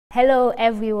Hello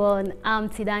everyone, I'm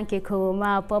Tigidankay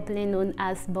Koroma, popularly known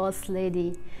as Boss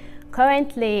Lady.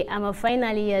 Currently, I'm a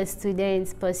final year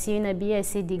student pursuing a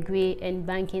BSc degree in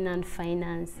banking and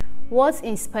finance. What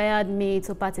inspired me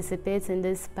to participate in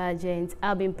this pageant?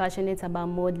 I've been passionate about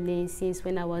modeling since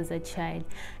when I was a child,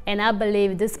 and I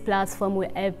believe this platform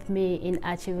will help me in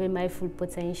achieving my full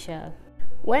potential.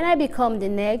 When I become the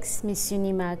next Miss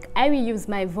UNIMAK, I will use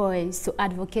my voice to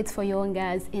advocate for young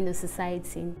girls in the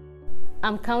society.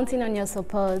 I'm counting on your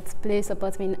support. Please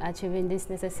support me in achieving these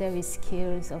necessary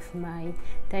skills of mine.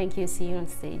 Thank you. See you on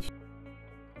stage.